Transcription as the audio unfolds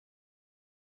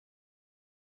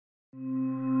This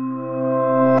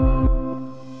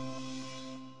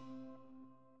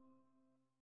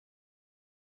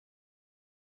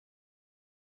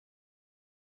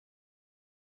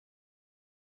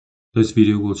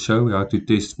video will show how to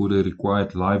test for the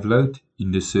required live load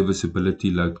in the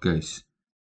serviceability load case.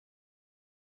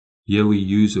 Here we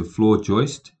use a floor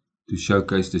joist to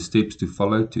showcase the steps to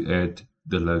follow to add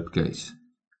the load case.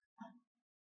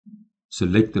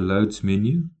 Select the Loads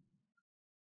menu,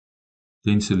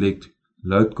 then select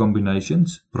Load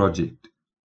Combinations Project.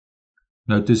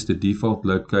 Notice the default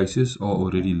load cases are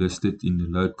already listed in the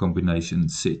Load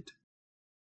Combinations set.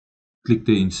 Click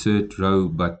the Insert Row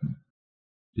button.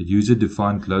 The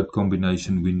user-defined load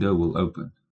combination window will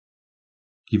open.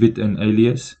 Give it an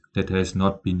alias that has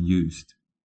not been used.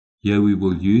 Here we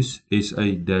will use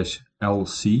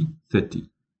SA-LC30.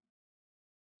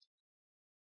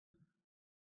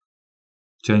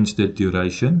 Change the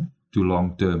duration to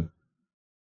long term.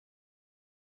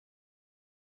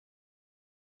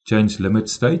 Change limit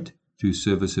state to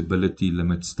serviceability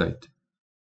limit state.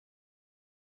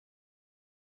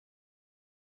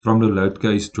 From the load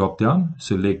case drop-down,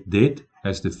 select Dead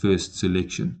as the first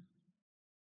selection.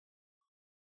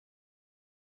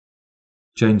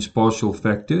 Change partial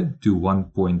factor to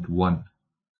 1.1.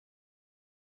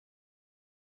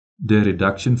 The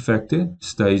reduction factor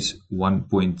stays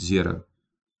 1.0.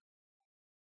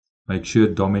 Make sure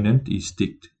dominant is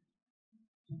ticked.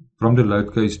 From the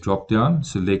load case drop-down,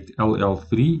 select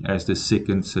LL3 as the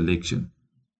second selection.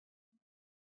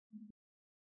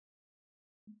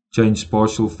 Change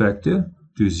partial factor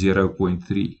to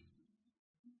 0.3.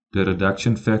 The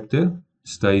reduction factor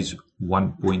stays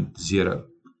 1.0.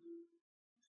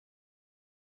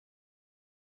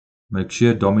 Make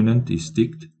sure dominant is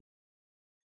ticked.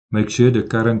 Make sure the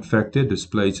current factor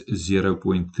displays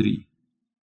 0.3.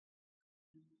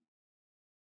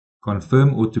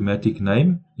 Confirm automatic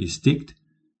name is ticked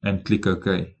and click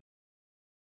OK.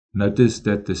 Notice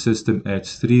that the system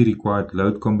adds 3 required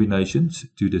load combinations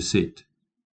to the set.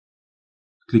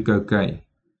 Click OK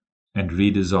and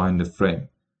redesign the frame.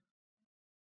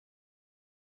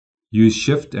 Use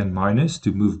Shift and minus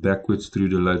to move backwards through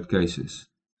the load cases.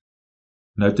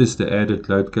 Notice the added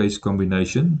load case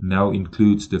combination now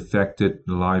includes the factored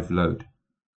live load.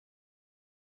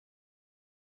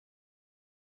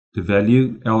 The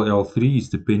value LL3 is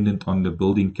dependent on the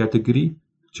building category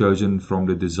chosen from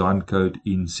the design code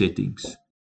in settings.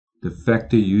 The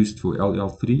factor used for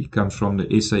LL3 comes from the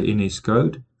SANS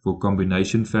code for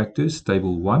combination factors,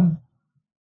 table 1.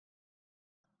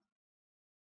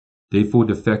 Therefore,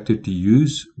 the factor to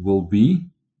use will be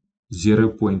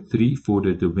 0.3 for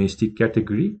the domestic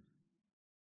category,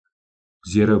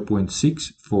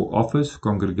 0.6 for office,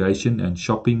 congregation and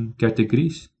shopping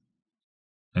categories,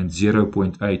 and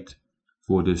 0.8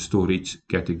 for the storage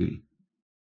category.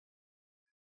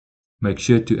 Make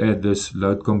sure to add this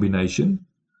load combination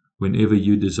whenever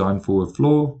you design for a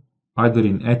floor, either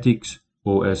in attics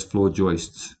or as floor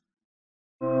joists.